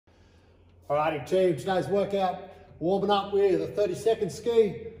Alrighty team, today's workout, warming up with a 30-second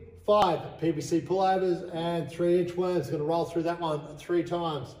ski, 5 PVC pullovers and 3 inchworms. Going to roll through that one 3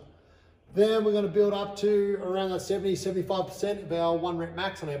 times. Then we're going to build up to around that 70-75% of our 1 rep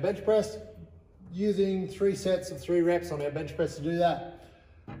max on our bench press, using 3 sets of 3 reps on our bench press to do that.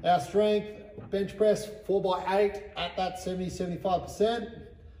 Our strength, bench press 4x8 at that 70-75%.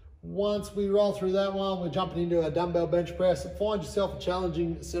 Once we roll through that one, we're jumping into a dumbbell bench press. Find yourself a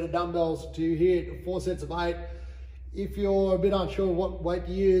challenging set of dumbbells to hit 4 sets of 8. If you're a bit unsure of what weight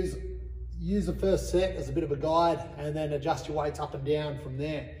to use the first set as a bit of a guide and then adjust your weights up and down from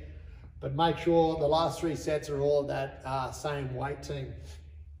there. But make sure the last 3 sets are all that same weight team.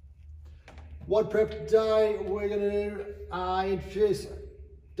 WOD prep today, we're going to introduce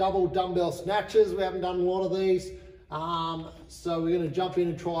double dumbbell snatches. We haven't done a lot of these. So we're going to jump in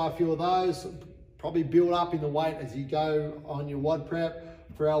and try a few of those, probably build up in the weight as you go on your WOD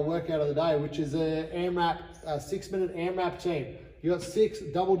prep for our workout of the day, which is a 6-minute AMRAP team. You got 6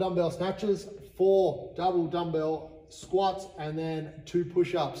 double dumbbell snatches, 4 double dumbbell squats, and then 2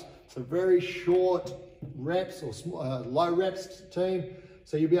 push-ups. So very short reps or low reps team.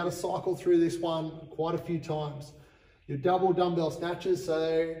 So you'll be able to cycle through this one quite a few times. Your double dumbbell snatches,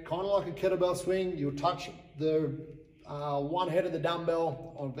 so kind of like a kettlebell swing, you'll touch the one head of the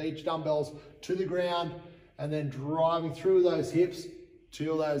dumbbell of each dumbbells to the ground and then driving through those hips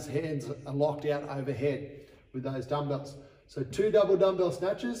till those hands are locked out overhead with those dumbbells. So 2 double dumbbell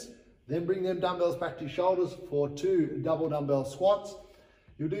snatches, then bring them dumbbells back to your shoulders for 2 double dumbbell squats.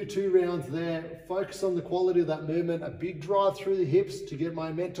 You'll do 2 rounds there. Focus on the quality of that movement, a big drive through the hips to get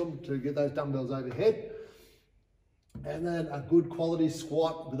momentum to get those dumbbells overhead. And then a good quality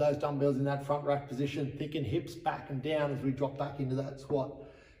squat with those dumbbells in that front rack position. Thicken hips back and down as we drop back into that squat.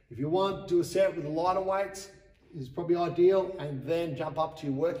 If you want, do a set with lighter weights is probably ideal, and then jump up to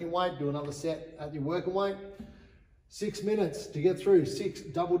your working weight, do another set at your working weight. 6 minutes to get through 6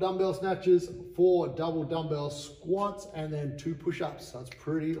 double dumbbell snatches, 4 double dumbbell squats, and then 2 push-ups. So it's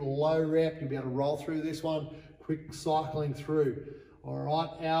pretty low rep. You'll be able to roll through this one, quick cycling through. All right,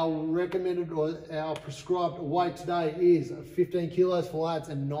 our recommended or our prescribed weight today is 15 kilos for lads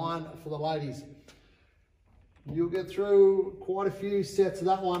and 9 for the ladies. You'll get through quite a few sets of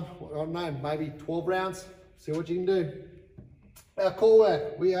that one. I don't know, maybe 12 rounds. See what you can do. Our core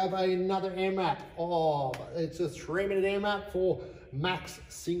work, we have another AMRAP. Oh, it's a 3-minute AMRAP for max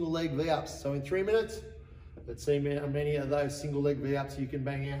single leg V-ups. So in 3 minutes, let's see how many of those single leg V-ups you can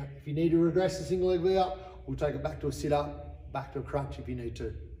bang out. If you need to regress a single leg V-up, we'll take it back to a sit-up, back to a crunch if you need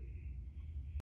to.